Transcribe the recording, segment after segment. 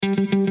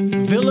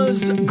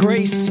Villas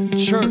Grace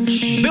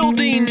Church,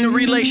 building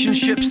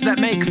relationships that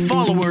make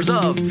followers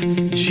of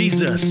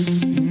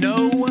Jesus.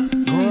 Know,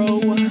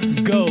 grow,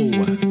 go.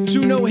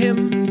 To know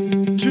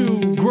Him,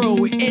 to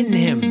grow in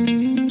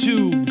Him,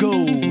 to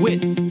go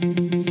with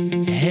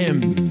Him.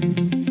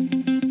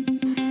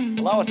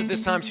 Allow us at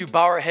this time to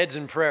bow our heads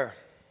in prayer.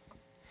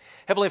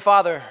 Heavenly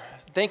Father,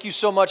 thank you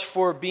so much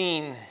for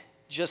being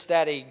just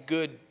that, a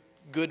good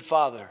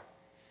Father.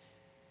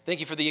 Thank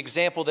you for the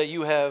example that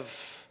you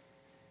have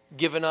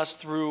given us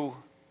through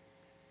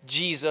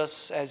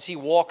Jesus as He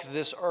walked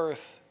this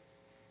earth.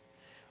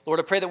 Lord,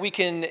 I pray that we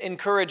can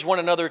encourage one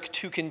another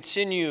to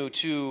continue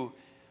to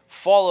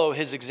follow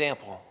His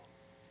example.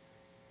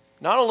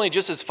 Not only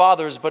just as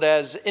fathers, but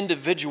as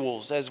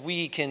individuals, as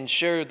we can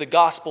share the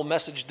gospel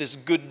message, this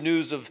good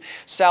news of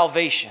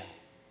salvation.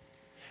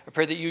 I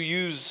pray that you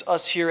use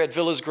us here at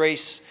Villas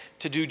Grace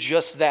to do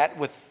just that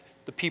with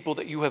the people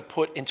that you have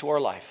put into our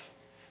life.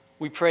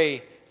 We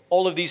pray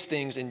all of these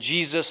things in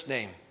Jesus'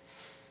 name.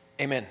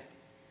 Amen.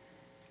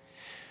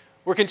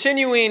 We're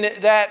continuing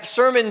that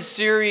sermon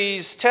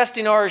series,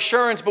 Testing Our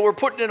Assurance, but we're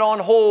putting it on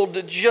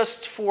hold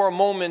just for a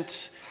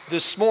moment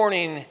this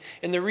morning.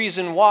 And the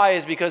reason why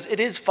is because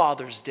it is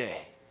Father's Day.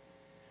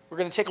 We're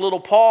going to take a little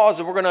pause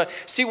and we're going to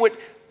see what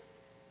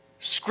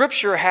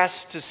Scripture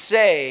has to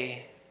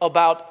say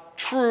about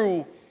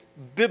true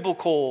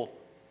biblical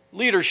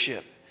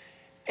leadership.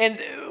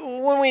 And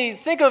when we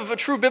think of a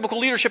true biblical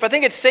leadership, I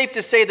think it's safe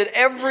to say that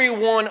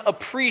everyone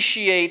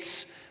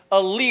appreciates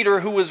a leader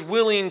who is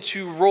willing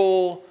to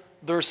roll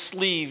their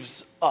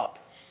sleeves up.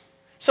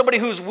 Somebody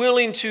who's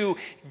willing to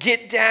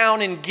get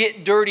down and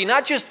get dirty,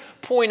 not just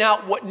point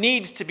out what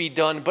needs to be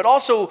done, but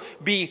also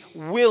be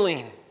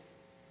willing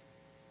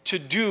to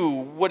do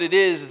what it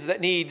is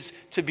that needs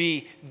to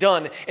be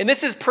done. And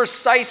this is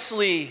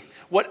precisely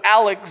what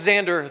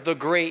Alexander the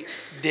Great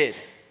did.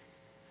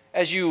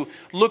 As you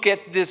look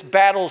at this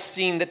battle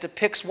scene that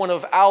depicts one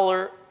of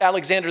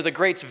Alexander the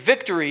Great's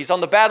victories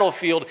on the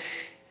battlefield,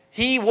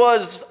 he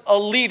was a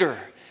leader.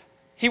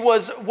 He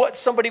was what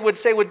somebody would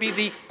say would be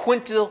the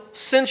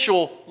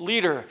quintessential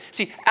leader.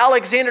 See,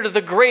 Alexander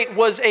the Great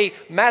was a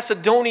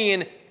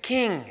Macedonian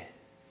king.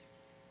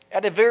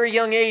 At a very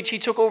young age, he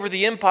took over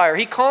the empire.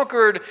 He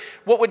conquered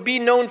what would be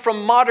known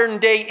from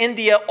modern-day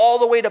India all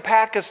the way to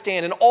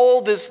Pakistan and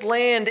all this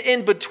land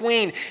in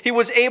between. He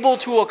was able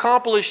to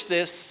accomplish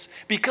this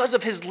because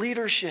of his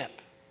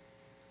leadership.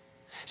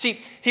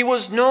 See, he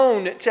was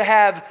known to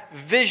have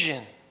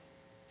vision.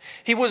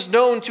 He was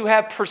known to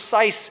have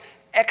precise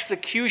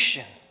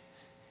execution.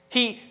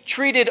 He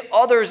treated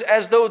others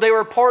as though they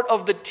were part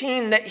of the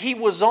team that he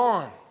was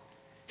on.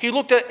 He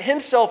looked at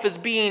himself as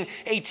being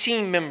a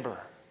team member.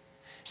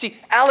 See,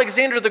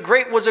 Alexander the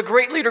Great was a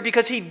great leader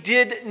because he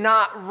did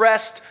not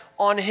rest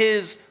on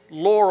his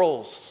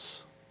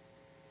laurels.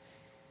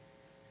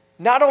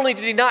 Not only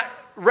did he not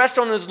rest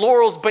on his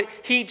laurels, but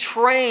he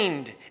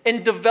trained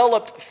and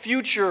developed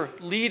future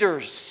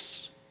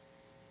leaders.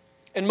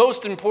 And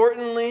most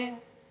importantly,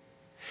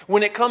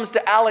 when it comes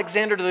to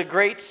Alexander the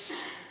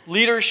Great's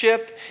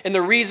leadership and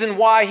the reason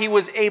why he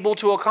was able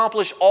to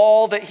accomplish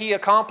all that he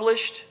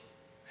accomplished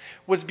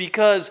was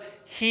because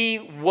he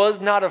was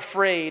not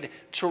afraid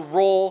to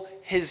roll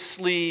his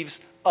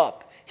sleeves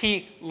up.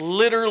 He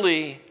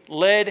literally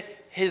led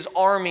his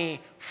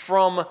army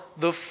from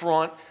the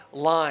front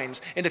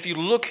lines. And if you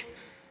look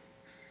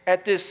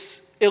at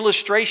this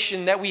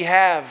illustration that we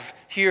have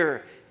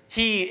here,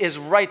 he is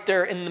right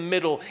there in the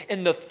middle,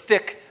 in the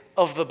thick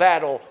of the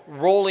battle,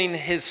 rolling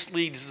his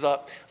sleeves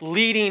up,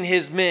 leading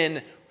his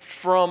men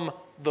from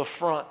the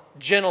front.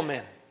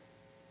 Gentlemen,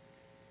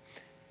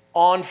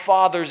 on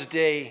Father's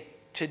Day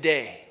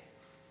today,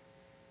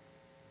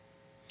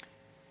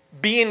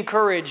 be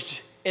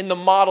encouraged in the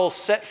model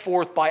set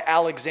forth by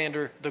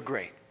Alexander the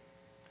Great.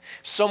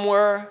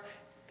 Somewhere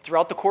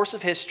throughout the course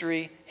of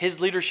history, his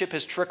leadership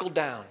has trickled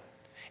down,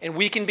 and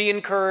we can be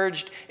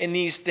encouraged in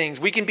these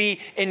things. We can be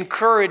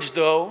encouraged,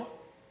 though,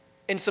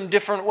 in some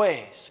different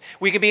ways.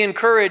 We can be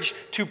encouraged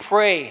to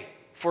pray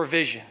for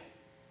vision.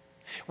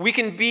 We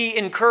can be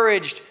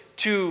encouraged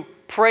to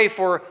pray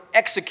for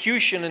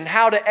execution and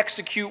how to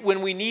execute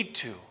when we need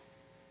to.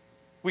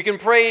 We can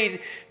pray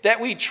that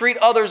we treat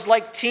others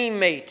like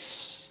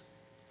teammates.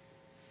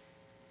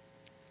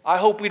 I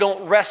hope we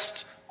don't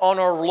rest on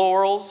our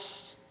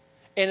laurels,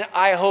 and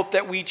I hope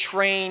that we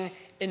train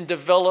and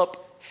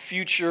develop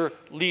future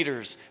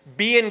leaders.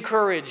 Be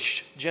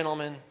encouraged,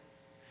 gentlemen,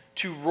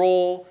 to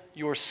roll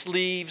your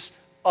sleeves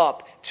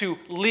up, to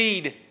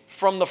lead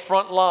from the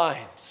front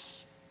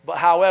lines. But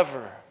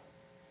however,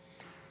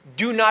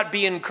 do not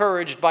be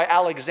encouraged by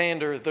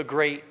Alexander the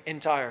Great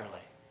entirely.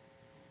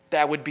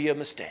 That would be a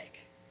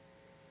mistake.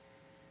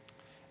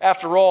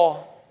 After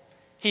all,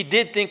 he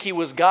did think he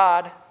was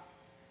God.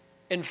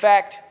 In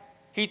fact,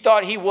 he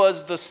thought he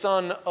was the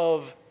son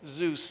of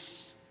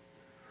Zeus.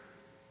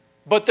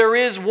 But there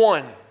is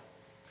one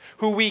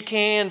who we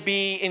can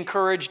be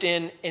encouraged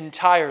in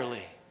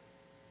entirely.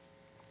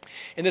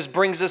 And this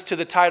brings us to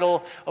the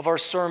title of our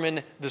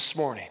sermon this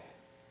morning,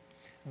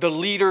 The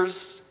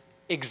Leader's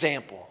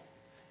Example.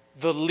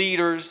 the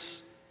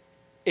leader's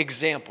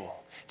example.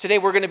 Today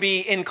we're going to be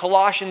in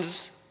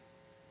Colossians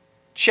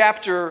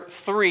chapter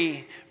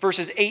 3,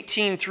 verses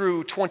 18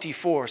 through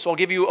 24. So I'll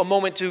give you a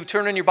moment to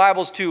turn in your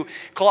Bibles to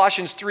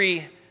Colossians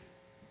 3,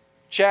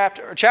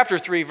 chapter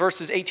 3,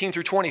 verses 18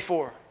 through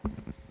 24.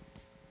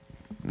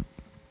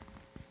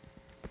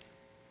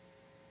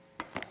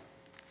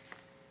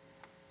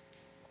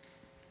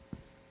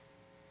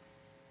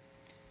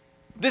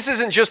 This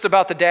isn't just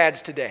about the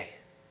dads today.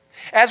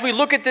 As we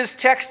look at this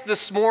text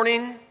this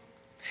morning,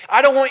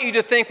 I don't want you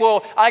to think,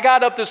 well, I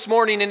got up this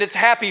morning and it's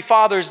Happy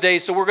Father's Day,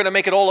 so we're going to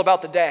make it all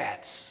about the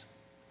dads.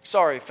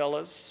 Sorry,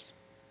 fellas.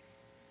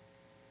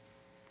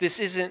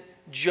 This isn't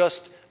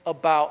just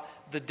about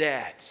the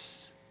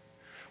dads.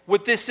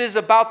 What this is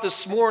about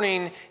this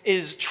morning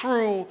is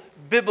true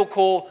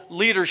biblical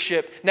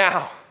leadership.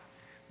 Now,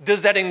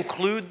 does that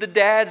include the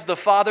dads, the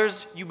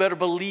fathers? You better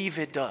believe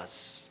it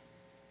does.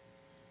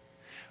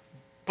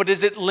 But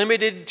is it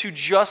limited to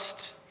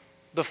just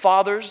the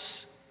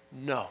fathers?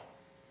 No.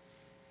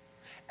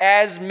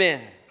 As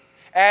men,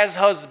 as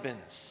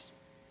husbands,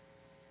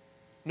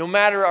 no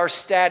matter our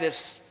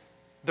status,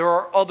 there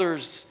are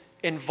others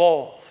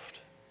involved.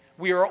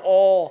 We are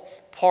all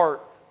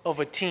part of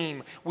a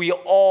team. We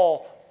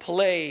all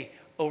play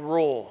a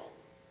role.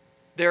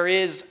 There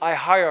is a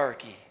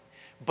hierarchy,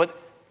 but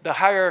the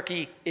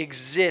hierarchy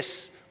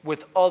exists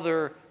with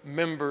other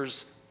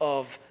members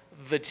of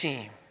the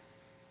team.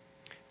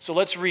 So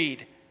let's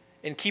read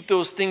and keep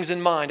those things in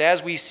mind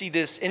as we see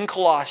this in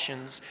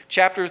Colossians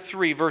chapter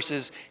 3,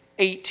 verses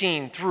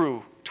 18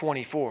 through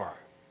 24.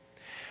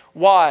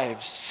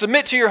 Wives,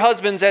 submit to your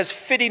husbands as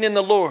fitting in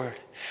the Lord.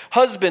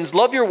 Husbands,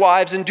 love your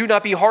wives and do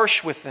not be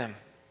harsh with them.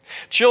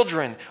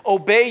 Children,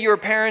 obey your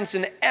parents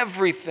in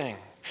everything,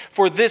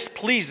 for this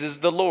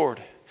pleases the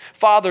Lord.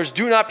 Fathers,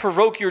 do not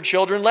provoke your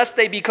children, lest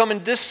they become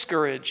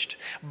discouraged.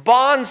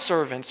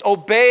 Bondservants,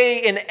 obey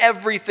in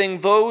everything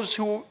those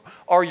who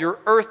are your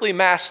earthly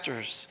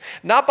masters,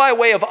 not by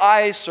way of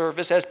eye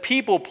service as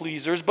people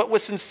pleasers, but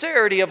with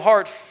sincerity of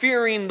heart,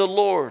 fearing the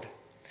Lord.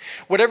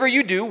 Whatever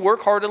you do,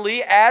 work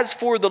heartily as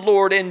for the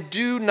Lord and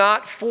do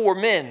not for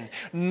men,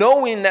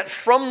 knowing that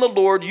from the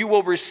Lord you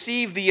will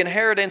receive the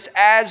inheritance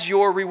as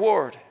your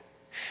reward.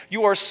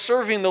 You are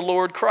serving the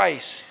Lord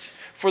Christ.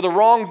 For the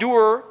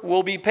wrongdoer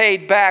will be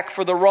paid back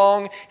for the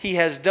wrong he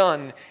has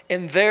done,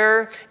 and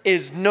there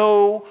is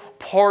no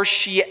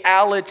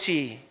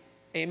partiality.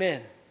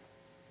 Amen.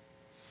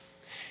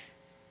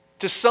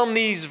 To sum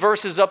these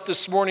verses up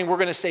this morning, we're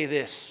going to say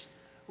this.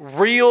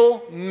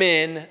 Real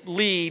men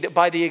lead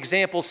by the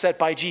example set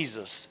by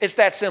Jesus. It's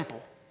that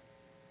simple.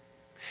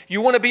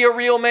 You want to be a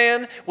real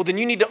man? Well, then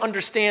you need to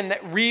understand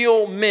that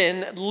real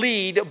men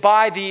lead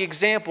by the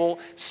example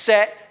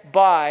set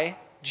by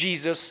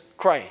Jesus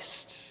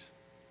Christ.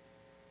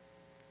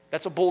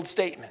 That's a bold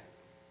statement.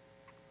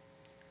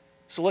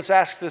 So let's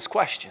ask this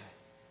question.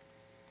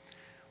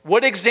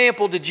 What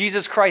example did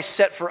Jesus Christ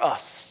set for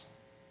us?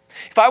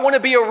 If I want to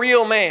be a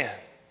real man,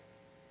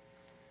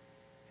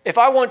 if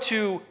I want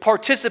to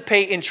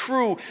participate in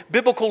true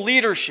biblical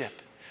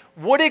leadership,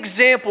 what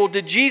example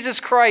did Jesus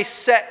Christ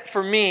set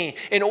for me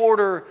in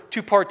order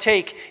to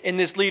partake in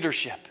this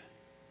leadership?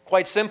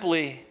 Quite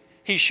simply,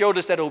 he showed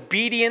us that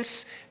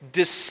obedience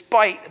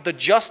despite the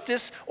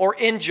justice or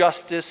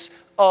injustice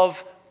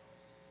of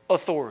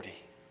authority.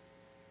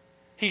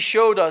 He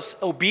showed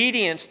us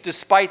obedience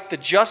despite the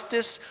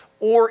justice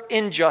or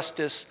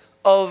injustice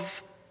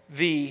of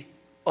the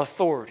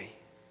authority.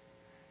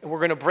 And we're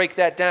going to break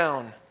that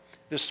down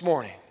this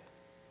morning.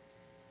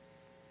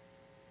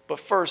 But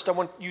first, I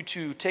want you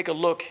to take a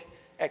look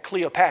at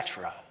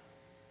Cleopatra.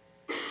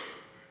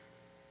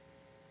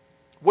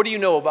 What do you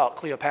know about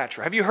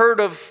Cleopatra? Have you heard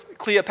of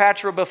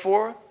Cleopatra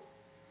before?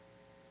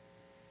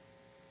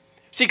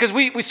 See, because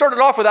we started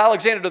off with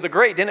Alexander the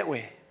Great, didn't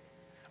we?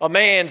 A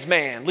man's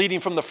man leading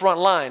from the front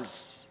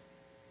lines.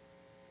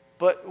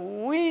 But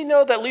we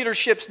know that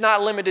leadership's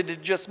not limited to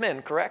just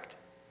men, correct?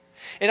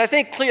 And I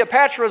think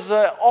Cleopatra is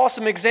an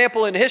awesome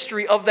example in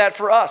history of that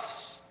for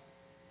us.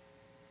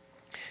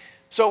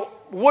 So,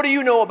 what do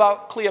you know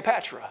about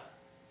Cleopatra?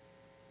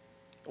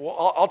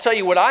 Well, I'll tell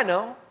you what I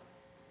know.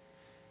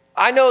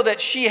 I know that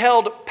she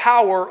held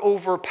power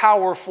over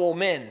powerful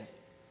men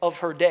of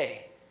her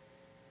day.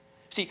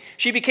 See,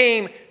 she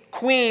became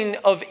queen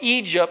of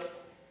Egypt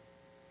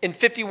in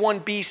 51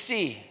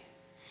 BC.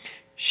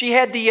 She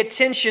had the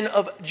attention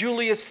of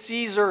Julius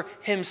Caesar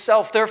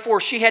himself.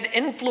 Therefore, she had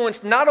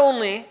influence not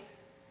only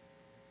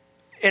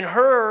in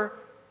her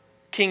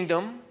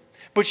kingdom,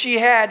 but she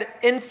had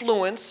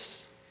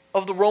influence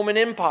of the Roman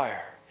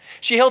Empire.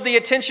 She held the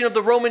attention of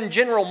the Roman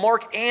general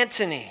Mark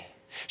Antony.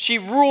 She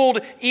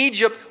ruled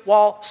Egypt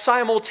while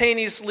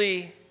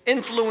simultaneously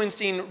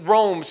influencing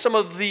Rome, some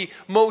of the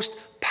most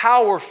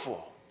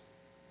powerful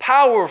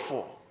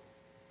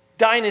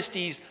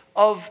dynasties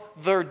of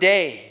their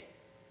day.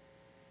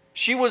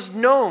 She was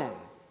known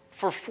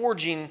for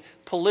forging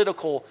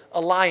political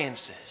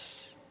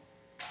alliances.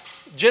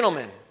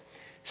 Gentlemen,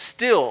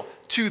 still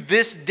to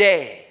this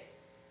day,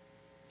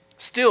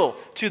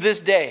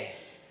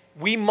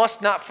 we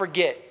must not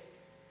forget.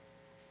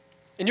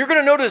 And you're going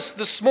to notice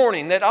this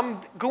morning that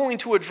I'm going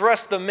to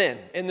address the men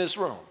in this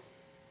room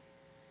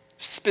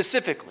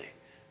specifically.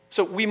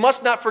 So we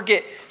must not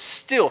forget,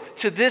 still,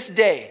 to this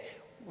day,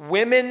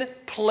 women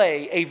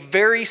play a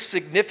very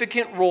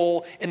significant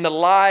role in the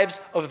lives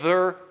of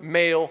their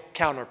male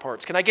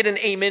counterparts. Can I get an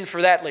amen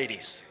for that,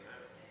 ladies?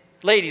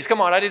 Ladies, come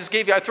on, I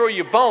throw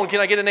you a bone. Can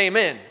I get an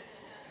amen?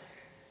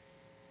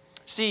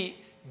 See,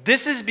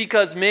 this is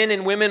because men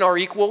and women are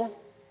equal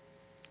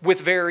with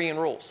varying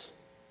roles.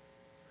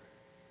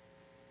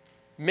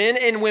 Men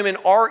and women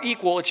are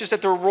equal. It's just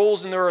that their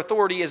roles and their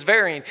authority is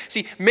varying.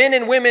 See, men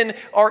and women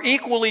are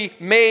equally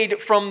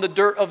made from the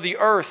dirt of the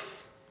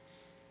earth.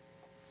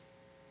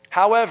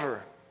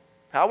 However,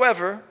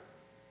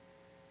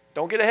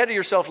 don't get ahead of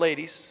yourself,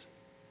 ladies.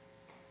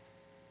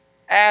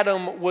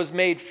 Adam was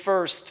made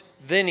first,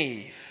 then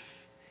Eve.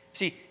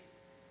 See,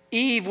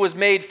 Eve was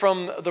made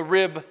from the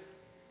rib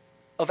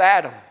of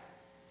Adam.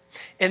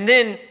 And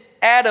then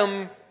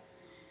Adam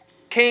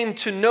came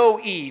to know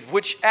Eve,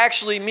 which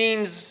actually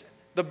means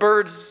the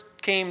birds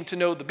came to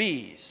know the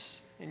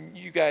bees. And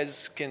you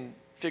guys can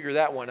figure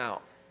that one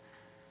out.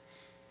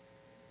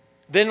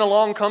 Then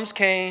along comes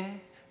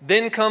Cain.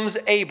 Then comes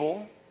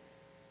Abel.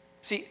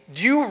 See,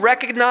 do you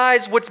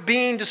recognize what's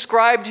being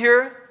described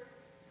here?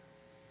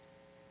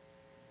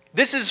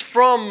 This is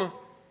from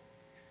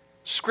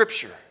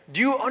Scripture.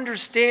 Do you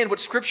understand what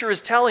Scripture is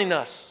telling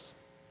us?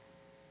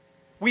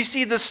 We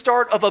see the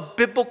start of a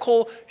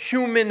biblical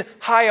human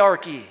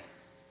hierarchy.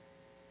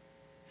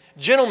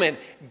 Gentlemen,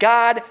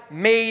 God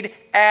made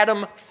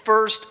Adam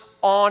first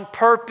on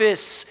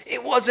purpose.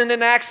 It wasn't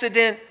an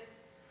accident.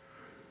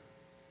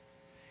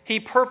 He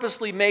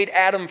purposely made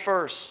Adam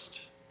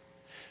first,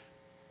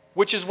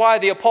 which is why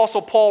the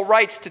Apostle Paul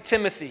writes to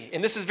Timothy,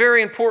 and this is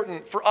very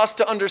important for us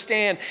to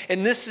understand,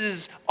 and this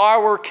is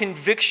our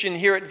conviction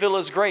here at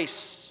Villas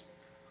Grace.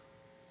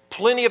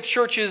 Plenty of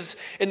churches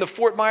in the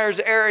Fort Myers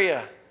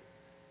area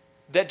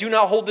that do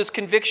not hold this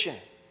conviction.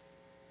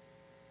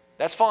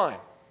 That's fine.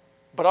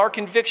 But our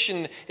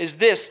conviction is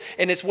this,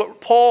 and it's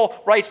what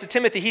Paul writes to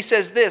Timothy. He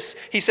says this,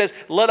 he says,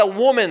 let a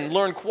woman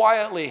learn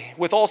quietly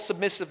with all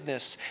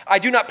submissiveness. I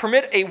do not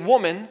permit a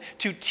woman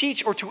to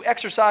teach or to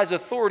exercise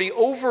authority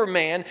over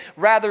man.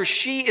 Rather,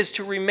 she is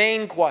to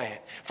remain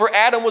quiet. For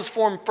Adam was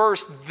formed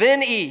first,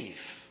 then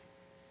Eve.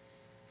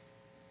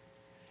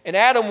 And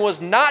Adam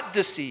was not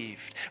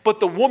deceived,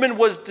 but the woman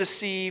was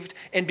deceived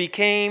and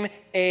became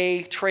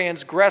a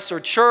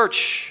transgressor.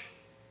 Church,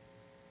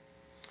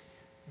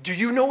 do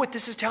you know what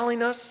this is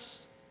telling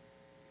us?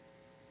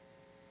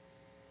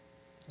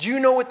 Do you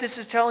know what this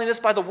is telling us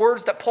by the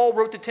words that Paul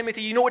wrote to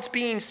Timothy? You know what's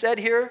being said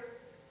here?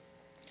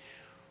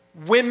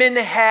 Women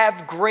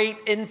have great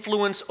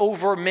influence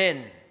over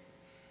men.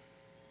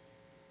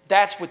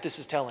 That's what this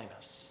is telling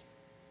us.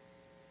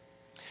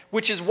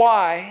 Which is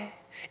why,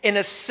 in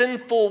a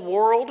sinful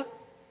world,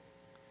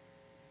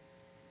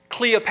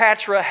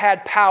 Cleopatra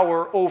had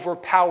power over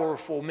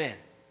powerful men.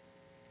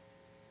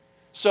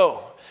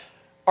 So,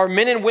 are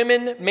men and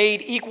women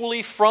made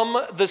equally from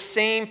the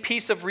same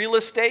piece of real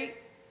estate?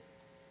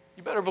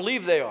 You better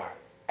believe they are.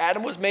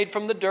 Adam was made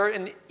from the dirt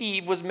and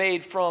Eve was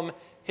made from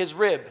his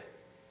rib.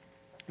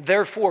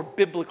 Therefore,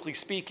 biblically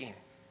speaking,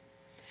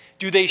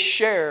 do they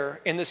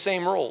share in the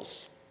same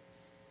roles?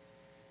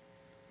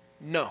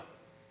 No.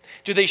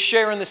 Do they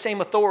share in the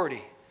same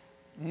authority?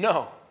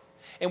 No.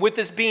 And with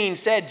this being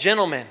said,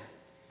 gentlemen,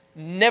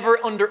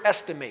 never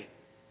underestimate.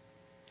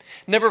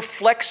 Never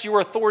flex your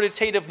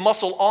authoritative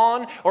muscle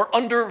on or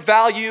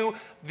undervalue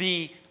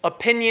the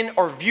opinion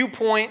or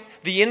viewpoint,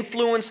 the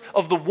influence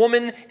of the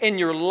woman in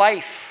your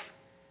life.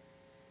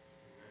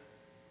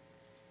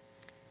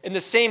 And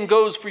the same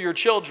goes for your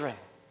children.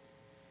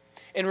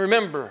 And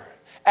remember,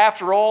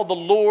 after all, the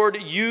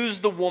Lord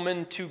used the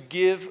woman to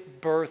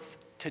give birth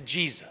to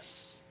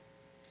Jesus.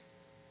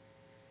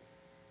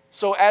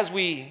 So as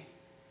we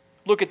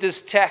look at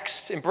this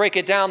text and break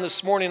it down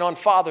this morning on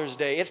Father's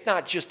Day, it's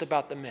not just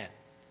about the men.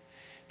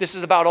 This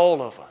is about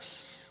all of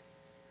us.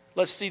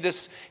 Let's see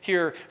this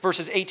here,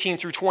 verses 18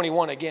 through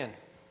 21 again.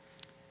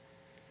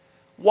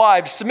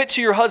 Wives, submit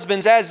to your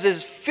husbands as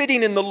is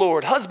fitting in the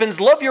Lord. Husbands,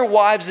 love your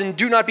wives and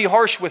do not be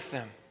harsh with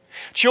them.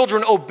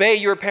 Children, obey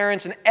your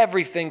parents in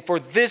everything, for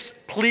this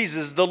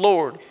pleases the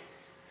Lord.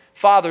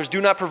 Fathers,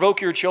 do not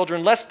provoke your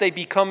children, lest they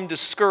become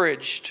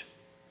discouraged.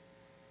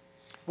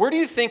 Where do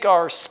you think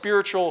our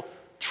spiritual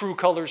true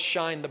colors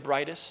shine the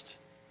brightest?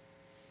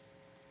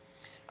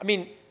 I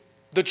mean,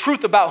 the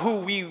truth about who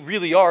we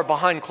really are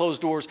behind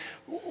closed doors,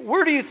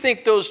 where do you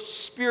think those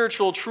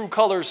spiritual true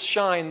colors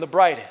shine the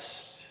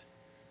brightest?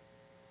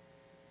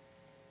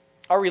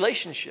 Our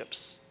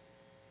relationships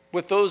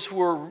with those who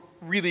we're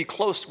really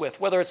close with,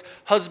 whether it's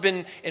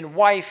husband and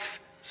wife,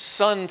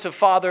 son to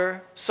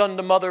father, son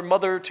to mother,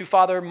 mother to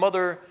father,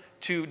 mother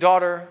to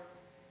daughter.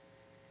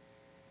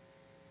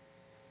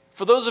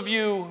 For those of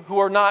you who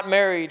are not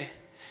married,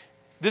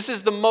 this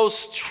is the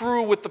most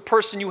true with the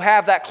person you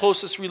have that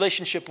closest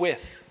relationship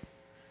with.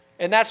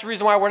 And that's the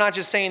reason why we're not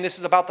just saying this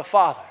is about the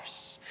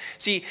fathers.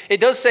 See, it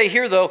does say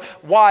here, though,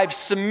 wives,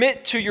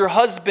 submit to your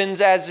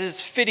husbands as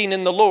is fitting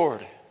in the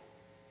Lord.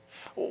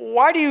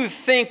 Why do you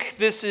think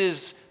this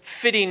is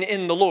fitting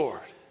in the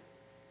Lord?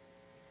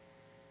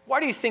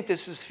 Why do you think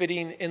this is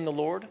fitting in the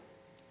Lord?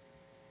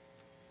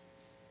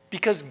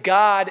 Because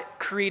God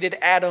created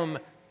Adam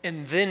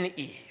and then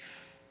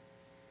Eve.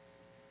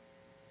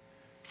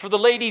 For the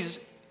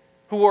ladies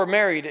who are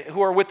married,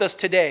 who are with us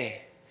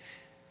today,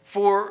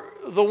 for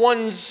the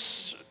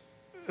ones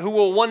who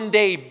will one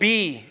day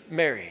be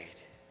married,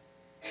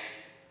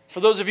 for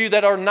those of you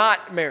that are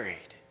not married,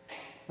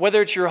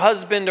 whether it's your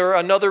husband or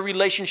another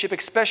relationship,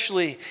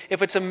 especially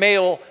if it's a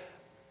male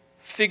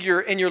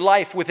figure in your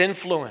life with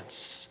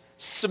influence,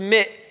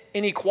 submit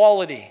in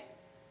equality,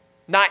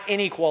 not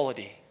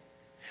inequality.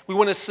 We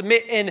want to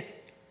submit in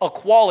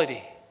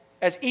equality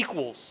as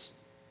equals.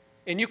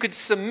 And you could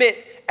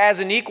submit as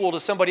an equal to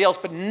somebody else,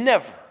 but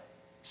never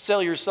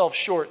sell yourself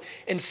short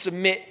and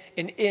submit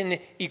in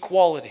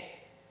inequality.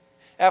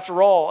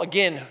 After all,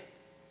 again,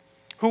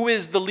 who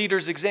is the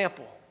leader's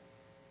example?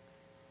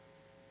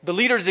 The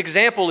leader's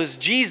example is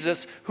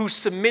Jesus, who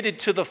submitted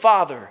to the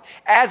Father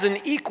as an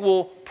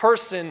equal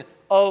person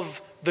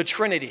of the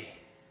Trinity.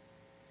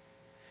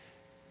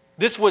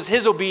 This was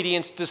his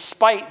obedience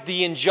despite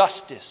the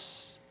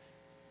injustice.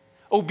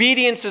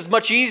 Obedience is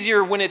much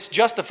easier when it's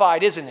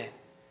justified, isn't it?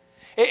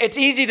 It's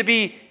easy to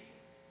be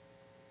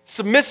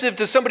submissive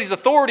to somebody's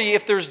authority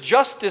if there's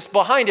justice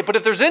behind it. But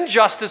if there's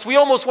injustice, we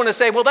almost want to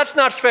say, well, that's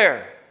not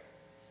fair.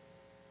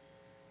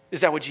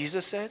 Is that what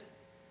Jesus said?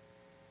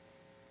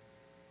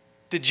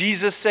 Did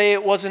Jesus say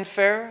it wasn't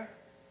fair?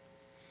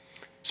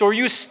 So are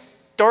you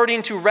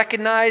starting to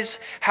recognize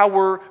how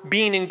we're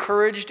being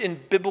encouraged in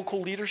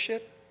biblical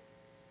leadership?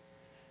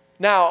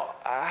 Now,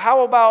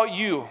 how about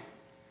you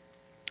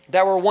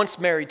that were once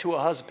married to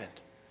a husband?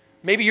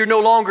 Maybe you're no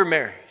longer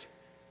married.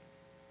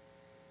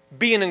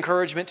 Be an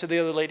encouragement to the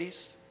other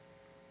ladies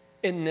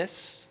in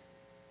this.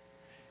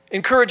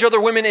 Encourage other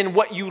women in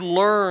what you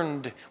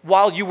learned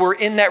while you were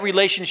in that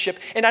relationship.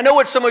 And I know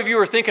what some of you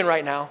are thinking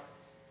right now.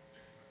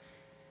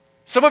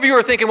 Some of you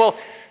are thinking, well,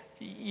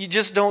 you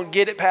just don't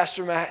get it,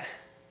 Pastor Matt.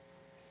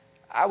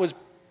 I was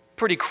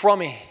pretty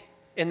crummy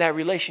in that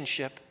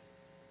relationship.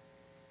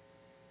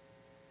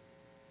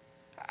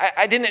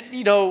 I didn't,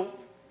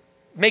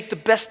 make the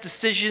best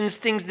decisions.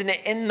 Things didn't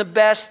end the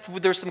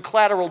best. There's some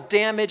collateral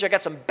damage. I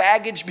got some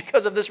baggage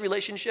because of this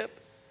relationship.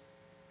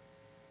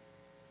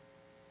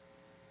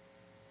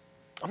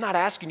 I'm not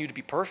asking you to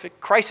be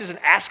perfect. Christ isn't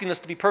asking us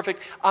to be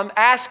perfect. I'm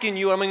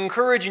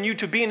encouraging you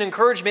to be an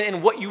encouragement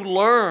in what you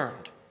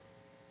learned.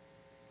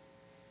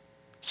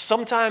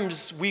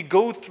 Sometimes we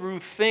go through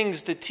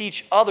things to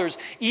teach others.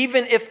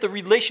 Even if the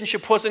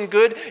relationship wasn't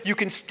good, you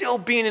can still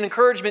be an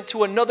encouragement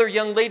to another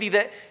young lady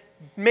that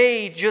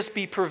may just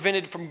be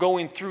prevented from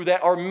going through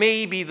that, or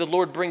maybe the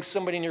Lord brings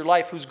somebody in your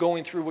life who's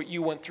going through what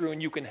you went through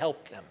and you can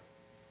help them.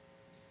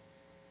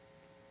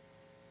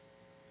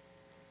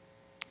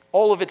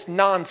 All of it's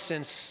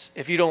nonsense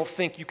if you don't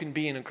think you can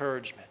be an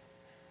encouragement.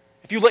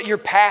 If you let your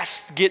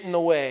past get in the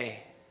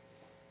way,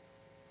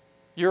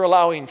 you're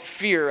allowing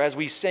fear, as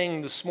we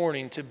sang this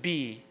morning, to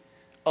be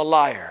a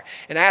liar.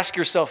 And ask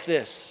yourself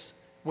this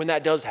when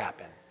that does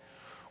happen.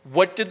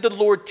 What did the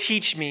Lord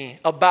teach me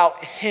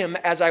about him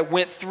as I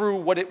went through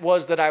what it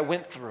was that I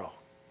went through?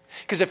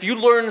 Because if you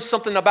learn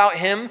something about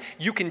him,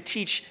 you can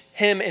teach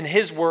him and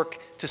his work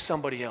to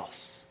somebody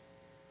else.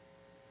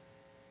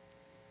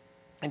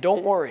 And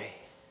don't worry.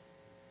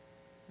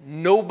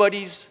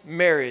 Nobody's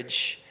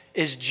marriage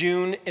is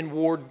June and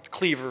Ward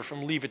Cleaver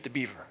from Leave It to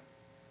Beaver.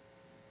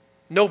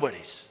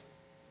 Nobody's.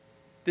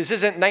 This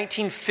isn't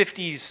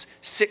 1950s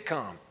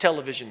sitcom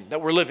television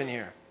that we're living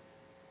here.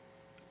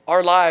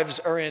 Our lives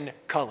are in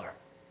color,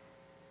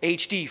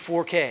 HD,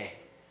 4K.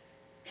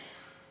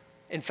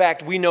 In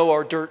fact, we know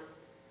our dirt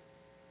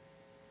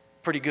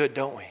pretty good,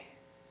 don't we?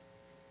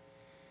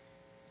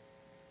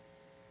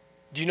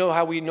 Do you know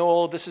how we know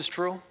all of this is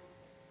true?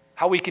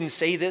 How we can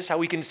say this? How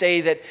we can say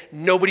that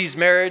nobody's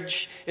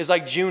marriage is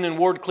like June and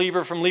Ward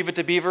Cleaver from Leave It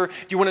to Beaver? Do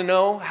you want to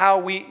know how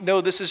we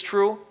know this is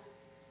true?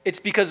 It's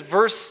because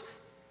verse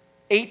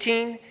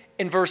 18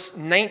 and verse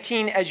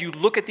 19, as you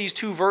look at these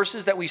two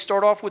verses that we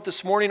start off with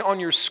this morning on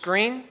your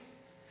screen,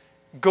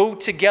 go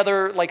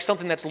together like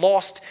something that's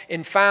lost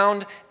and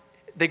found.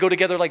 They go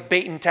together like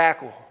bait and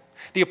tackle.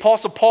 The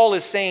Apostle Paul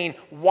is saying,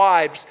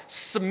 wives,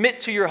 submit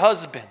to your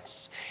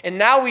husbands. And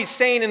now he's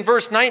saying in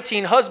verse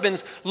 19,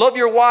 husbands, love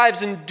your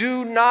wives and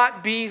do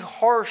not be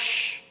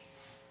harsh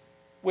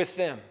with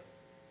them.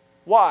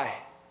 Why?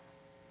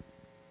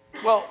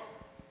 Well,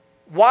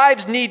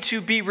 wives need to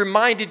be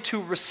reminded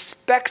to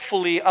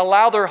respectfully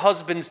allow their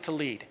husbands to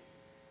lead.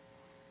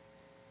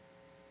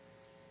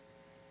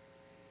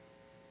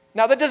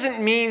 Now, that doesn't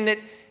mean that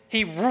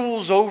he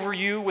rules over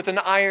you with an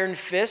iron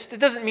fist. It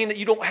doesn't mean that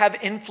you don't have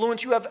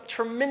influence. You have a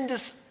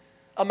tremendous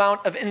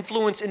amount of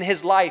influence in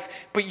his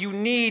life, but you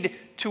need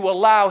to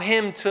allow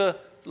him to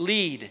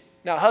lead.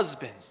 Now,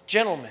 husbands,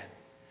 gentlemen,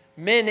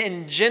 men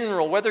in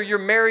general, whether you're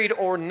married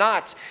or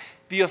not,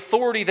 the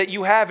authority that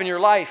you have in your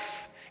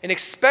life and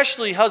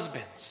especially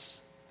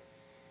husbands.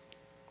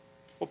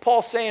 What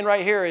Paul's saying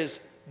right here is,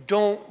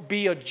 don't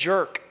be a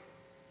jerk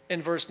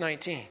in verse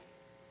 19.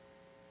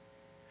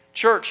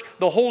 Church,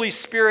 the Holy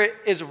Spirit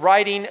is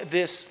writing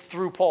this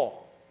through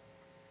Paul.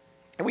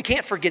 And we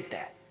can't forget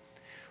that.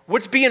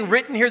 What's being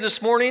written here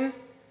this morning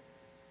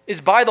is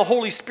by the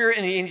Holy Spirit,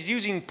 and he's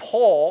using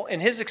Paul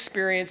and his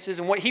experiences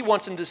and what he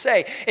wants him to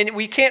say. And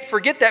we can't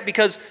forget that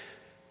because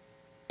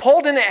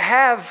Paul didn't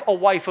have a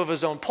wife of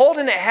his own. Paul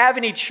didn't have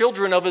any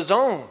children of his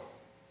own.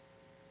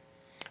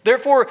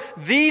 Therefore,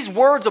 these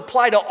words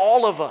apply to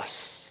all of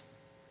us.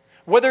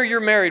 Whether you're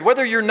married,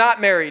 whether you're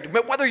not married,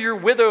 whether you're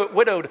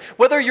widowed,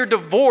 whether you're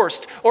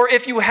divorced, or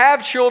if you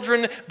have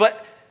children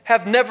but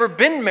have never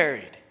been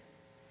married.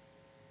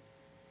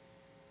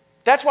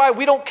 That's why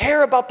we don't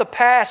care about the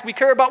past. We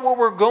care about where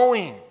we're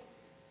going.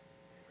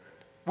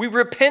 We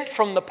repent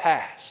from the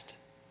past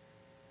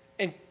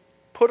and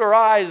put our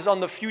eyes on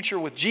the future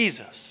with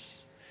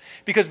Jesus.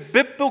 Because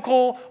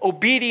biblical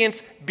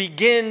obedience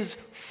begins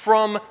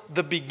from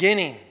the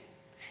beginning.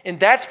 And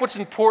that's what's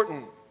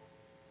important.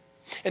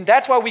 And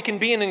that's why we can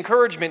be an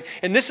encouragement.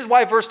 And this is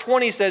why verse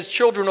 20 says,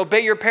 children,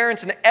 obey your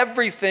parents in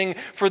everything,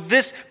 for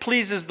this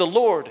pleases the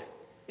Lord.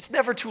 It's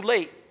never too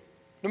late.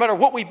 No matter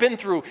what we've been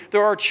through,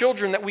 there are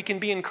children that we can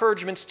be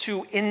encouragements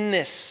to in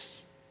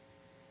this.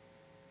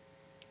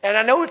 And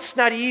I know it's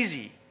not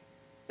easy,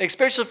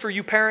 especially for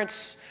you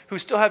parents who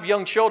still have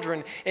young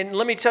children. And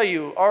let me tell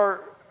you,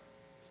 our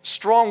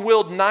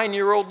strong-willed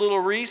 9-year-old little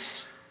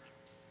Reese,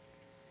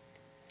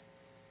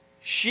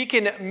 she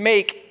can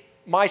make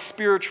my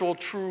spiritual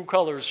true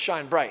colors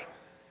shine bright.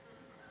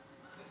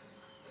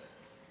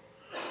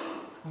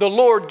 The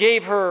Lord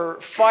gave her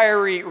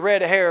fiery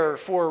red hair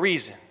for a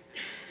reason.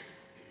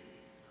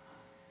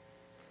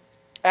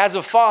 As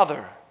a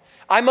father,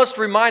 I must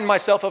remind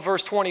myself of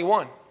verse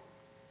 21.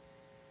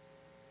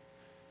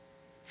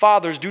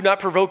 Fathers, do not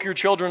provoke your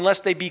children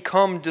lest they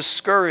become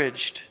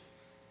discouraged.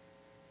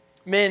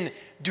 Men,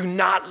 do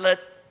not let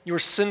your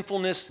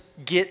sinfulness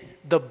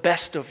get the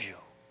best of you.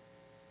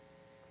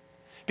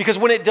 Because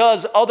when it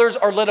does, others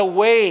are led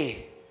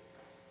away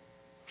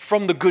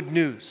from the good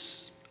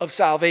news of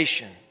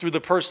salvation through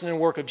the person and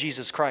work of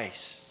Jesus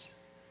Christ.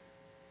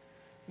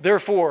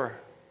 Therefore,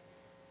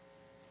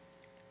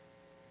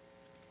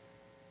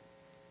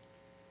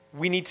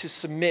 we need to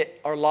submit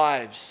our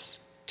lives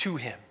to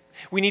Him.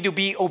 We need to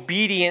be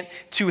obedient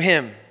to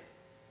Him.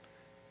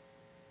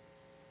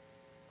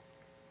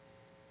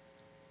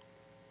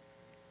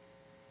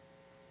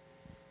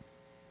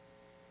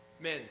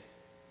 Men,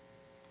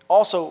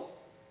 also,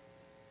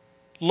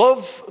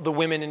 love the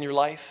women in your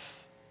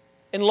life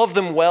and love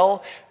them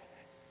well.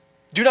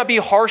 Do not be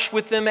harsh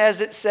with them, as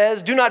it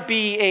says. Do not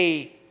be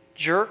a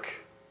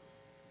jerk.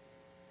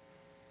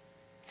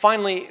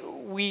 Finally,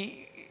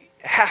 we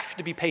have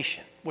to be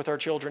patient with our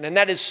children, and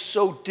that is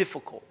so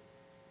difficult.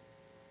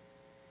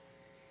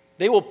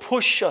 They will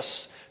push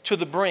us to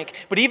the brink.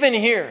 But even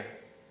here,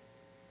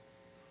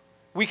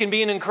 we can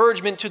be an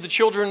encouragement to the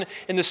children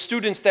and the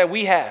students that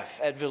we have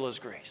at Villas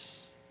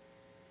Grace.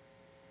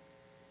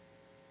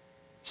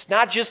 It's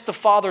not just the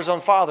fathers on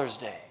Father's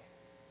Day.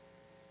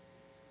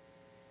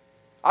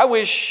 I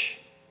wish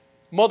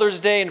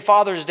Mother's Day and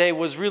Father's Day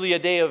was really a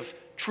day of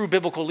true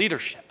biblical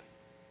leadership.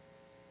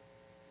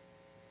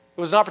 It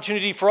was an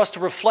opportunity for us to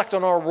reflect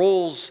on our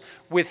roles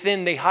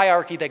within the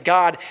hierarchy that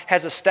God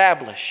has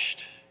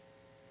established.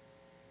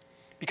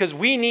 Because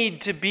we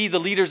need to be the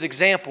leader's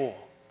example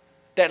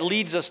that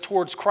leads us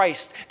towards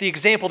Christ, the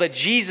example that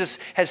Jesus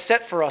has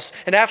set for us.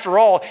 And after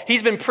all,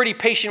 He's been pretty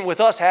patient with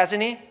us,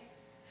 hasn't He?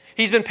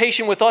 He's been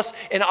patient with us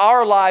in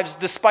our lives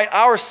despite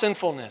our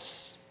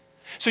sinfulness.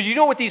 So you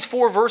know what these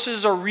 4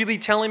 verses are really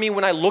telling me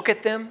when I look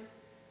at them?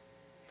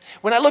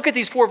 When I look at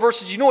these 4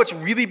 verses, you know what's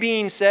really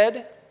being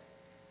said?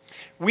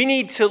 We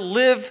need to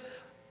live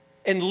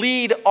and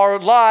lead our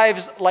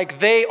lives like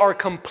they are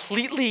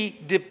completely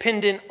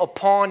dependent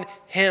upon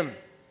Him.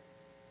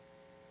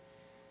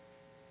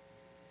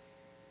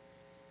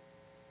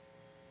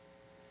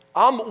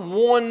 I'm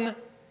one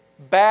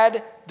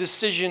bad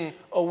decision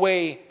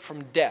away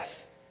from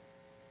death.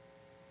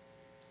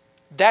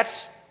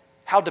 That's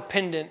how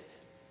dependent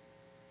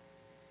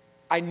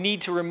I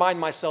need to remind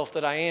myself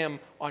that I am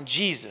on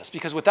Jesus.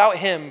 Because without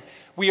Him,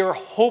 we are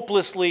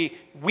hopelessly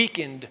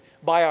weakened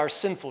by our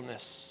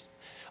sinfulness.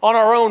 On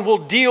our own, we'll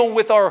deal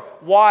with our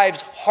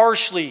wives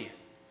harshly.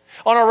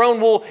 On our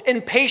own, we'll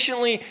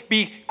impatiently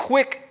be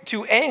quick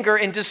to anger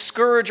and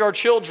discourage our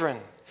children.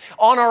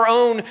 On our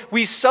own,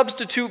 we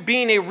substitute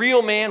being a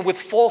real man with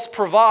false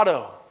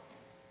bravado.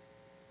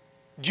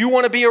 Do you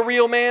want to be a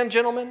real man,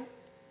 gentlemen?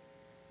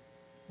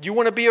 Do you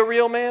want to be a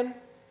real man?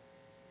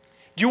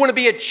 Do you want to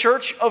be a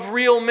church of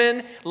real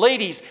men?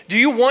 Ladies, do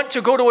you want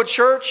to go to a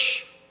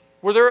church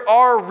where there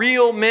are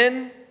real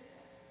men?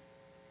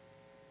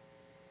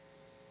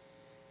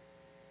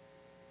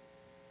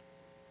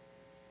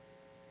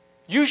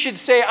 You should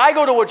say, I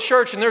go to a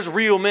church and there's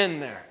real men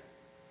there.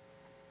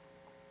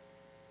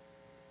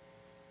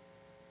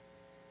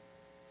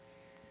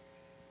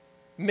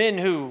 Men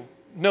who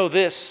know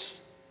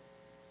this,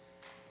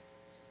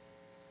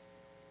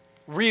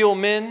 Real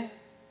men,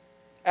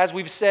 as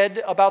we've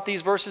said about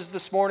these verses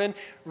this morning,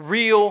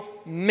 real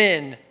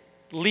men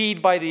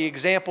lead by the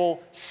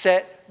example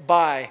set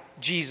by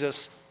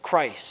Jesus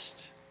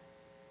Christ.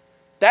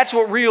 That's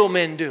what real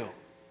men do.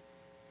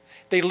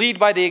 They lead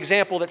by the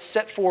example that's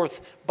set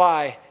forth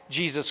by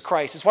Jesus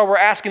Christ. That's why we're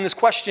asking this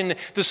question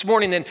this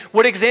morning then.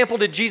 What example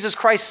did Jesus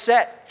Christ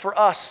set for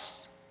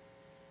us?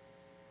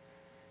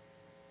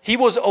 He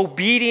was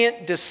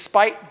obedient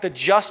despite the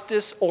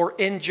justice or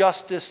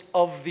injustice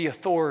of the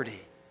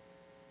authority.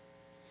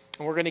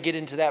 And we're going to get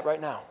into that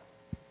right now.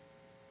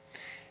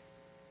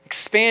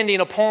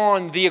 Expanding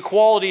upon the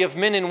equality of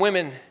men and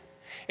women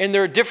in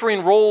their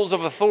differing roles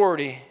of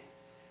authority.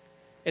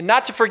 And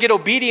not to forget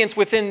obedience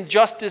within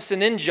justice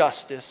and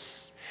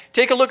injustice.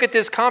 Take a look at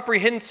this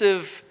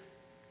comprehensive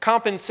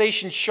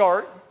compensation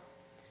chart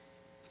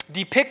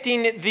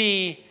depicting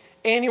the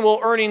annual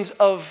earnings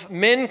of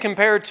men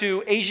compared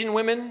to Asian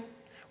women,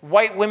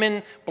 white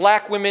women,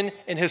 black women,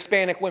 and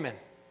Hispanic women.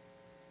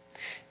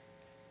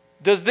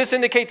 Does this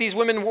indicate these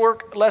women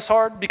work less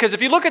hard? Because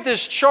if you look at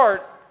this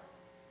chart,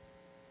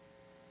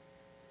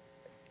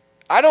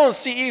 I don't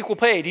see equal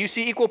pay. Do you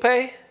see equal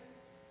pay?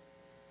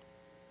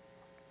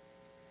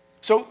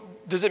 So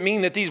does it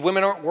mean that these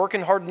women aren't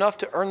working hard enough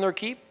to earn their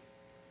keep?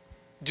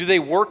 Do they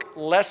work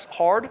less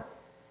hard?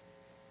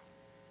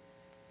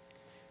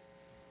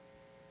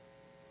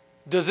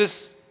 Does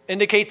this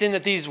indicate then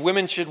that these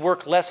women should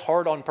work less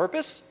hard on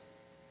purpose?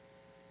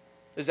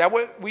 Is that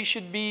what we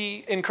should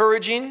be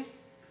encouraging?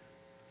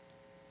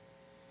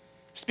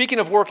 Speaking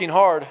of working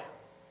hard,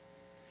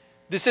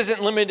 this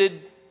isn't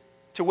limited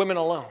to women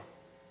alone.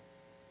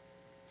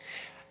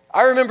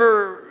 I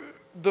remember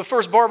the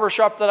first barber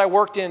shop that I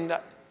worked in.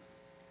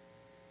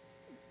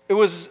 It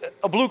was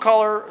a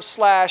blue-collar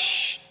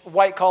 /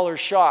 white-collar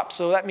shop,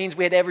 so that means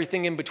we had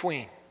everything in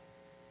between.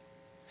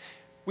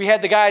 We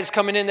had the guys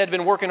coming in that had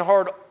been working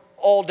hard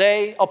all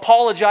day,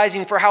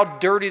 apologizing for how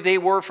dirty they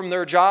were from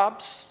their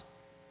jobs,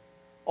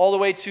 all the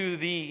way to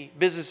the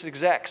business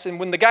execs. And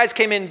when the guys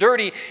came in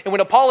dirty and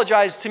would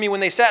apologize to me when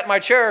they sat in my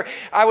chair,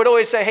 I would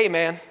always say, hey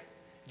man, it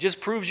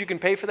just proves you can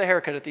pay for the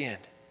haircut at the end.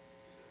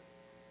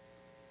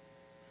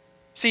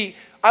 See,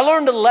 I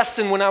learned a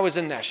lesson when I was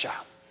in that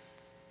shop.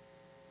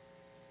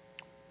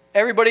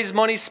 Everybody's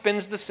money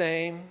spends the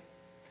same,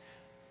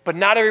 but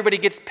not everybody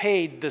gets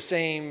paid the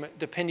same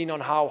depending on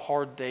how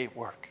hard they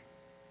work.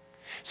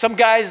 Some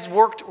guys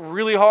worked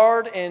really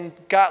hard and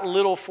got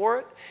little for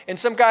it, and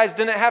some guys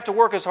didn't have to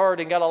work as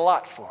hard and got a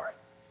lot for it.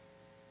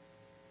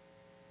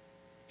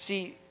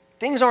 See,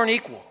 things aren't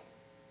equal,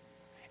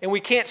 and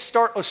we can't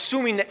start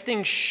assuming that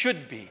things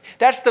should be.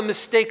 That's the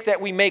mistake that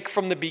we make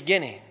from the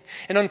beginning.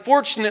 And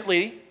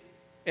unfortunately,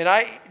 and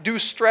I do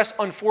stress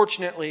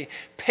unfortunately,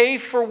 pay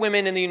for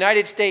women in the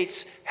United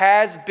States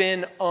has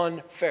been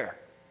unfair.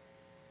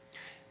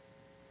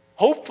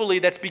 Hopefully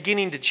that's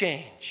beginning to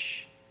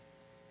change.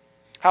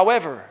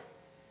 However,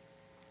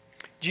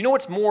 do you know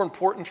what's more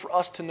important for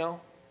us to know?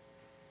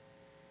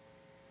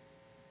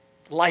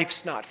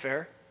 Life's not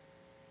fair.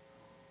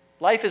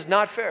 Life is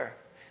not fair.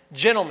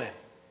 Gentlemen,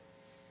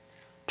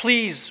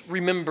 please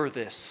remember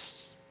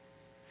this.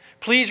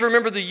 Please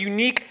remember the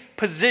unique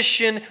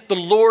position the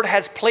Lord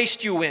has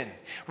placed you in.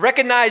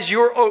 Recognize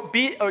your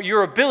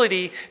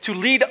ability to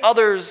lead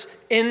others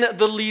in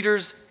the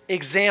leader's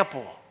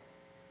example.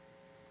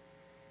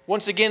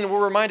 Once again,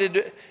 we're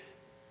reminded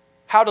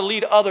how to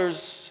lead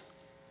others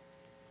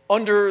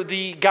under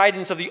the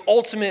guidance of the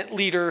ultimate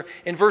leader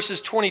in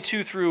verses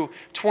 22 through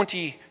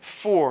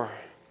 24,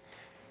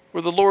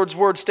 where the Lord's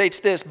word states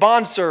this: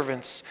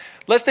 bondservants,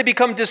 lest they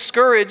become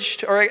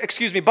discouraged,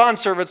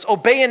 bondservants,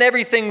 obey in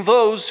everything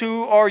those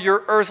who are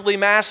your earthly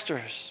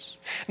masters,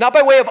 not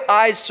by way of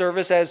eye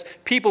service as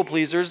people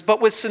pleasers, but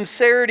with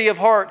sincerity of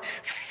heart,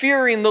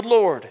 fearing the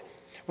Lord.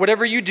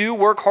 Whatever you do,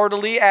 work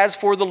heartily as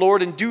for the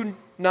Lord and do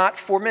not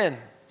for men,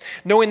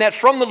 knowing that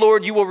from the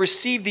Lord you will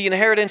receive the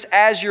inheritance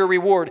as your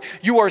reward.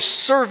 You are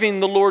serving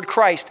the Lord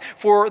Christ,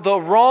 for the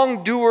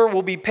wrongdoer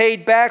will be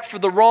paid back for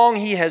the wrong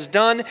he has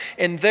done,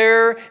 and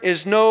there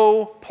is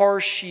no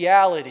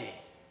partiality.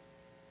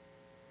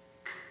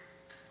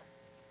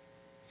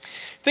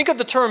 Think of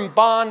the term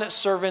bond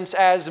servants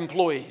as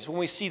employees when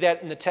we see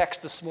that in the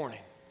text this morning.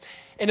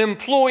 An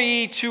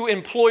employee to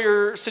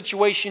employer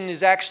situation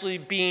is actually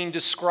being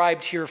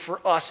described here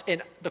for us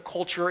in the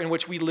culture in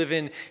which we live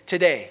in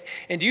today.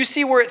 And do you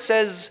see where it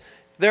says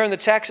there in the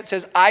text, it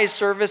says eye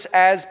service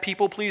as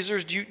people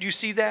pleasers? Do you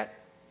see that?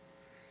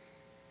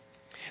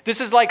 This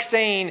is like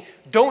saying,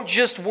 don't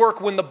just work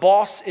when the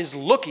boss is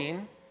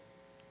looking,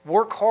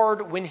 work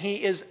hard when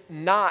he is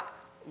not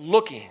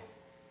looking.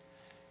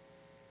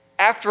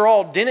 After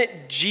all,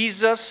 didn't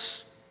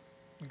Jesus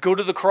go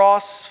to the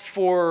cross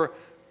for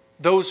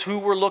those who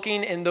were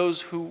looking and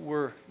those who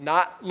were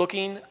not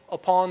looking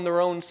upon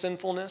their own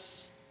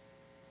sinfulness?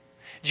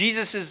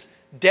 Jesus'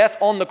 death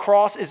on the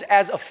cross is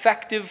as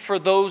effective for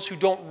those who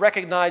don't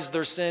recognize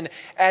their sin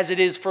as it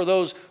is for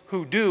those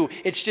who do.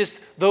 It's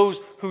just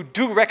those who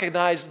do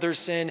recognize their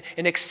sin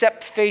and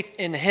accept faith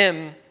in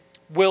him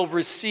will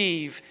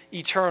receive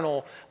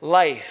eternal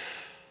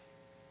life.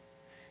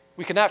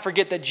 We cannot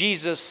forget that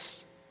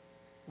Jesus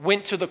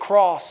went to the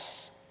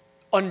cross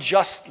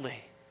unjustly.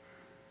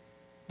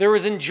 There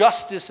was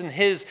injustice in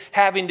his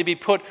having to be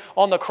put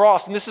on the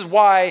cross. And this is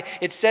why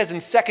it says in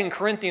 2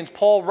 Corinthians,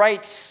 Paul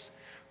writes,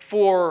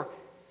 for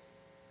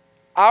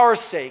our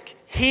sake,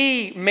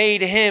 he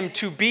made him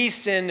to be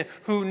sin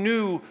who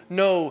knew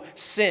no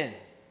sin.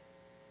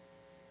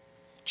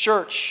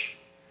 Church,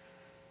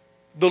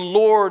 the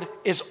Lord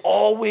is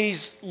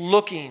always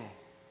looking,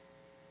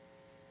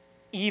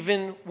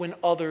 even when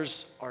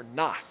others are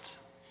not.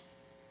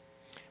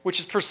 Which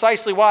is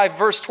precisely why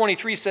verse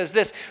 23 says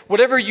this,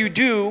 whatever you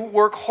do,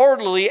 work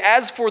heartily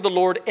as for the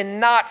Lord and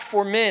not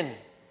for men.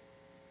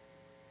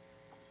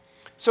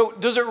 So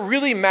does it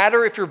really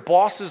matter if your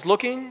boss is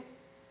looking?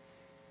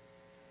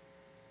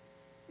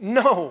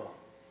 No.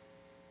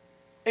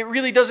 It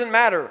really doesn't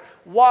matter.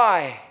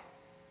 Why?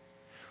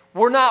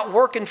 We're not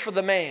working for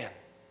the man.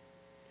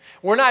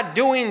 We're not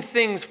doing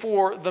things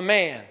for the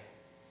man.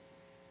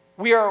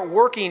 We are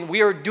working,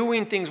 we are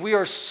doing things, we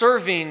are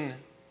serving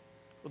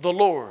the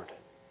Lord.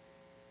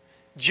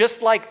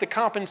 Just like the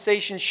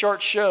compensation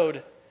chart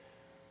showed,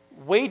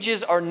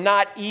 wages are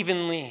not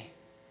evenly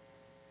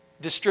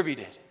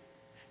distributed.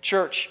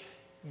 Church,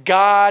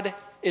 God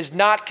is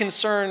not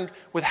concerned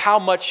with how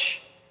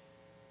much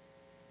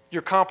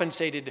you're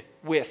compensated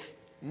with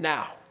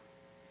now.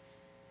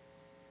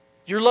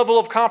 Your level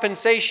of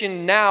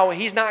compensation now,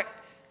 he's not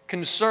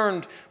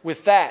concerned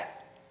with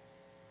that.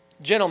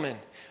 Gentlemen,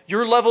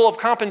 your level of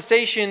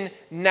compensation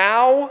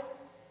now,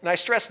 and I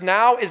stress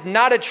now, is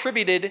not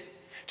attributed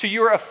to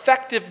your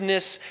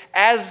effectiveness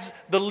as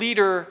the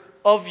leader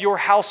of your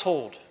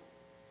household.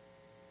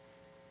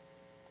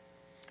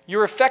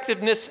 Your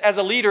effectiveness as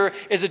a leader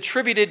is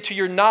attributed to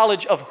your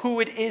knowledge of who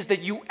it is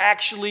that you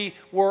actually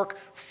work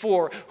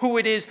for, who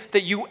it is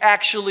that you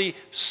actually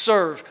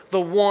serve,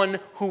 the one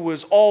who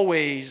is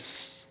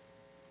always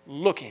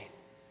looking.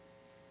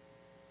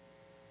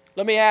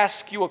 Let me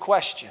ask you a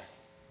question.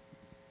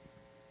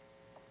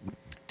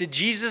 Did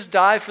Jesus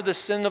die for the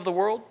sin of the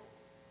world?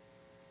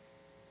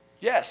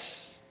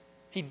 Yes,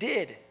 he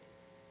did.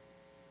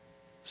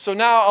 So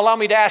now allow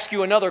me to ask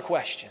you another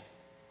question.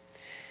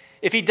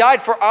 If he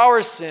died for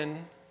our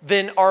sin,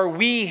 then are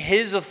we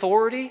his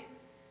authority?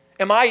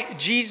 Am I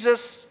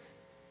Jesus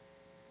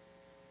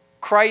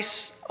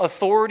Christ's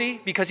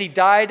authority because he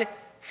died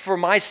for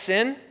my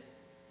sin?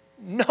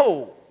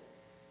 No,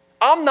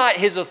 I'm not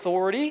his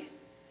authority.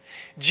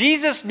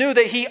 Jesus knew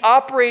that he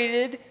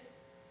operated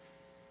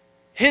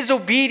his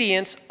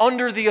obedience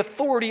under the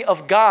authority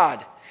of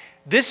God.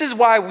 This is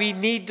why we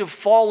need to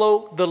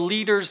follow the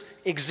leader's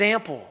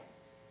example.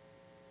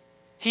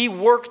 He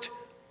worked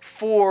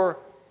for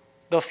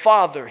the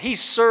Father. He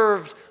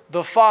served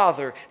the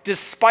Father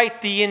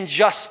despite the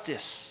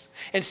injustice.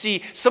 And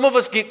see, some of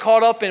us get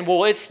caught up in,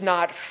 well, it's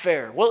not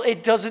fair. Well,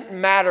 it doesn't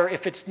matter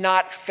if it's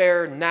not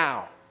fair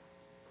now.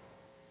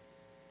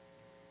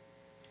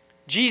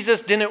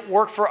 Jesus didn't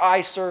work for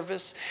eye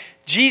service.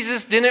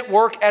 Jesus didn't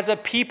work as a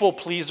people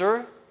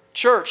pleaser.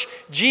 Church,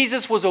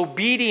 Jesus was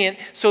obedient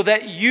so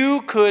that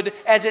you could,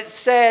 as it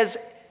says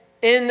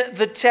in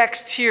the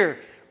text here,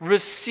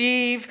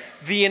 receive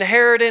the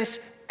inheritance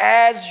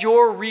as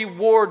your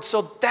reward.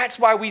 So that's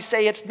why we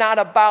say it's not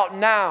about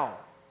now.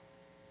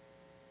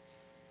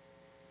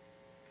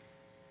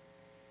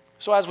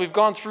 So as we've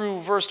gone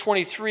through verse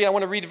 23, I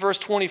want to read verse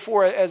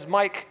 24 as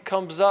Mike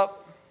comes up.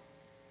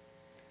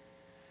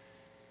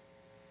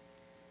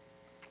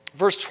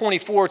 Verse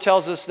 24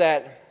 tells us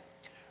that,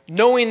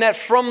 knowing that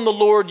from the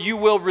Lord you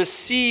will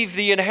receive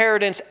the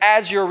inheritance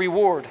as your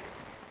reward.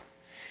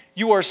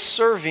 You are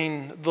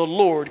serving the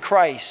Lord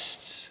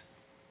Christ.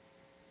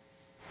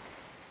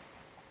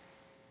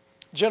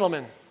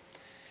 Gentlemen,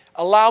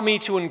 allow me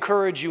to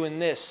encourage you in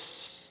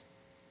this.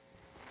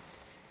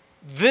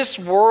 This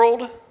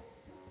world,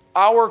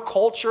 our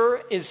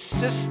culture, is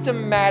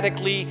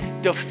systematically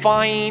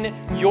defying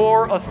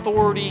your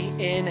authority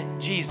in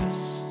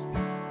Jesus.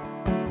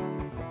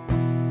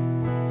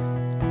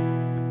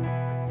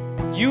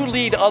 You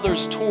lead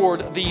others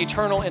toward the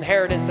eternal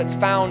inheritance that's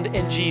found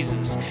in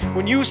Jesus.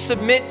 When you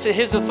submit to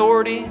his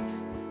authority,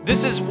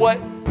 this is what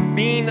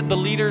being the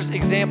leader's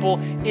example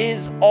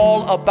is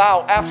all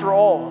about. After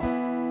all,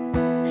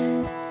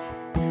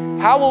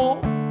 how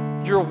will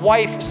your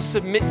wife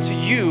submit to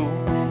you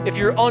if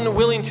you're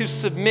unwilling to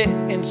submit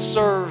and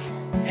serve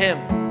him?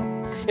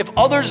 If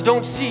others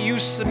don't see you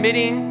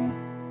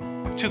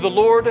submitting to the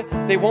Lord,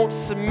 they won't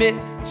submit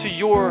to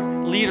your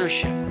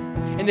leadership.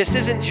 And this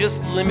isn't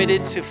just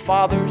limited to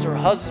fathers or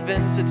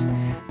husbands, it's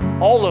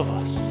all of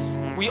us.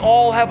 We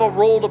all have a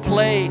role to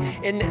play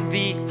in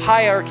the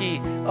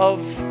hierarchy of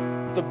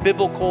the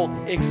biblical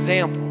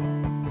example.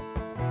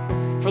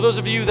 For those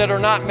of you that are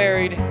not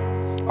married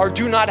or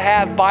do not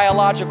have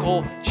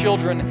biological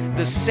children,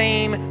 the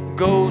same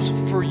goes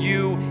for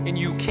you, and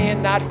you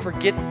cannot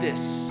forget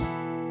this.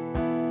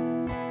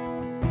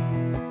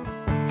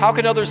 How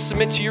can others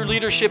submit to your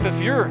leadership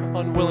if you're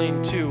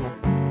unwilling to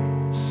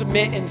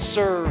submit and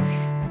serve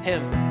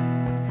him?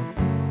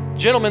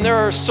 Gentlemen, there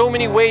are so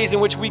many ways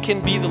in which we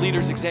can be the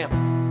leader's example.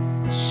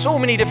 So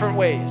many different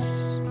ways.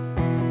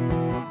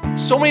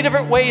 So many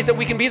different ways that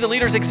we can be the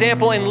leader's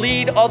example and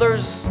lead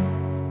others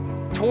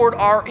toward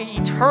our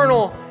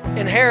eternal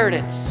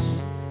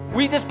inheritance.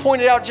 We just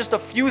pointed out just a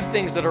few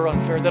things that are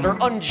unfair, that are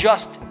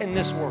unjust in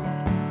this world.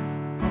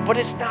 But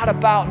it's not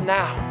about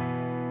now.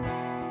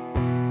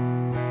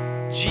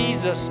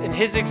 Jesus, in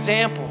his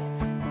example,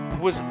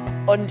 was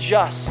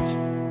unjust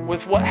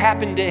with what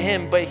happened to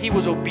him, but he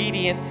was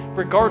obedient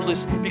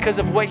regardless because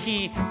of what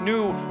he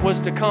knew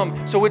was to come.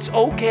 So it's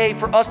okay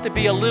for us to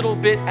be a little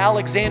bit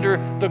Alexander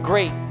the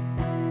Great.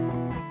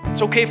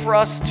 It's okay for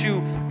us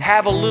to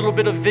have a little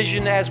bit of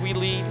vision as we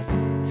lead.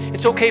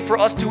 It's okay for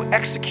us to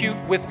execute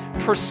with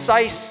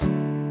precise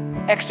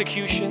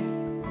execution.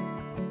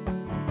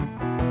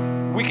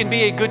 We can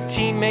be a good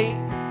teammate.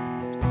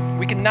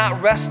 We can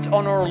not rest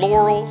on our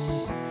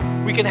laurels.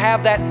 We can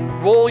have that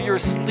roll your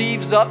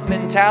sleeves up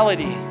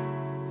mentality.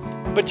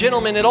 But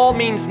gentlemen, it all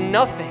means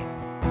nothing.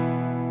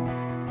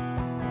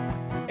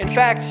 In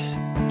fact,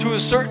 to a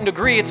certain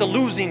degree, it's a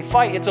losing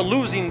fight. It's a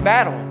losing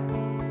battle.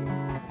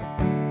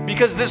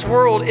 Because this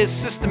world is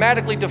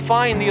systematically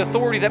defying the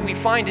authority that we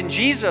find in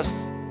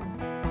Jesus.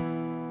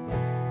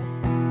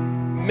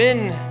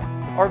 Men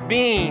are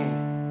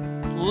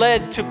being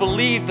led to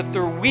believe that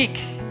they're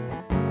weak.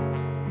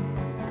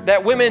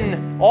 That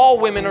all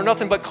women are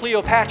nothing but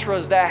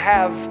Cleopatras that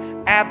have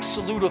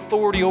absolute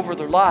authority over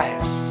their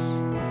lives.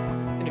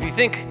 And if you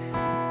think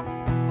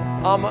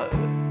I'm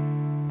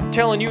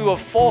telling you a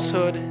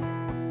falsehood,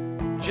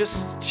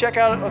 just check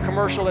out a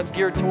commercial that's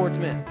geared towards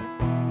men.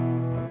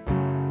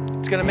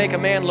 It's going to make a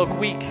man look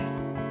weak.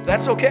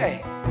 That's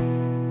okay.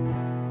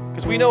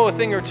 Because we know a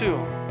thing or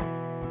two.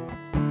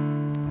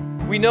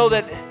 We know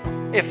that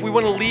if we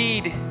want to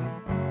lead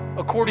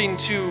according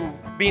to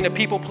being a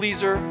people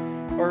pleaser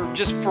or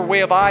just for way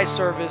of eye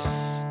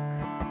service,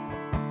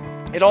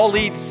 it all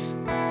leads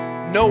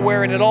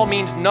nowhere and it all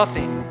means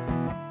nothing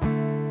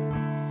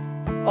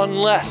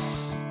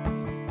unless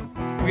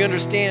we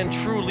understand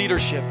true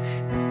leadership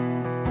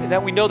and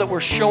that we know that we're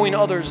showing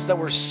others that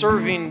we're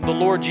serving the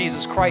Lord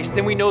Jesus Christ.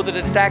 Then we know that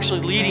it's actually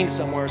leading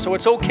somewhere. So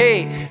it's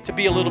okay to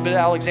be a little bit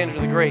Alexander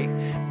the Great,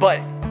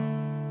 but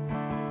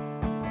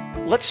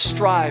let's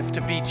strive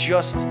to be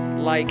just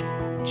like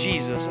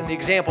Jesus and the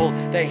example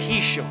that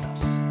he showed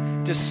us,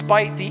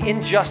 despite the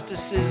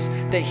injustices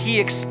that he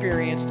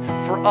experienced,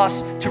 for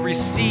us to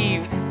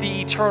receive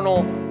the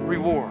eternal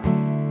reward,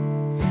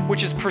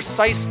 which is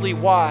precisely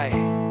why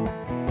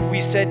we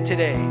said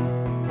today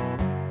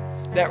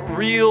that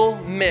real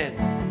men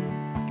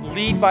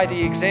lead by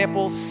the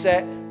example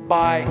set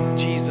by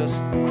Jesus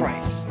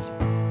Christ.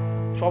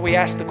 That's why we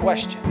ask the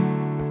question,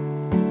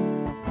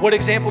 what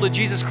example did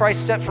Jesus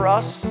Christ set for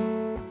us?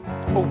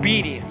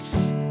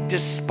 Obedience,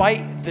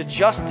 despite the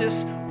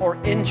justice or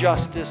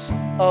injustice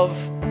of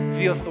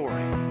the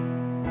authority.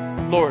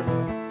 Lord,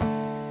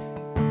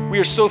 we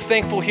are so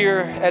thankful here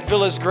at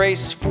Villas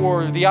Grace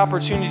for the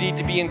opportunity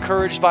to be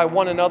encouraged by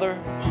one another.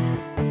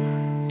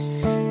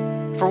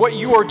 For what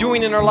you are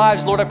doing in our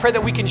lives, Lord, I pray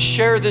that we can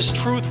share this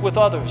truth with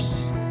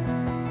others.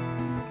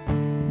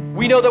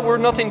 We know that we're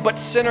nothing but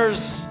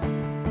sinners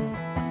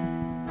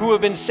who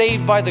have been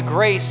saved by the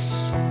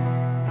grace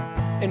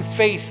and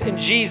faith in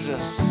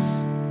Jesus.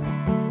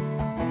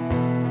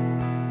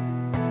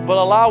 But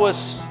allow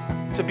us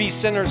to be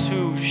sinners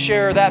who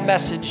share that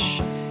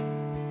message,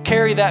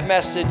 carry that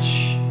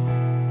message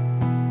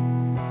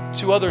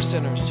to other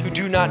sinners who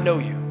do not know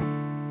you.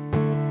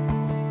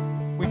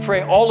 We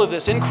pray all of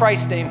this in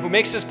Christ's name, who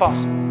makes this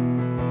possible.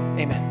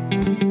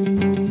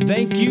 Amen.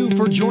 Thank you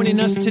for joining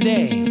us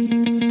today.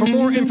 For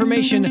more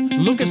information,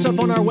 look us up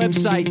on our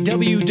website,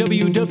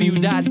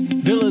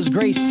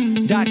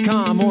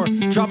 www.villasgrace.com, or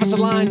drop us a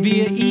line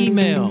via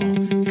email,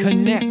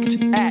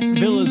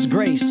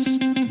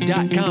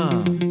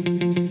 connect@villasgrace.com.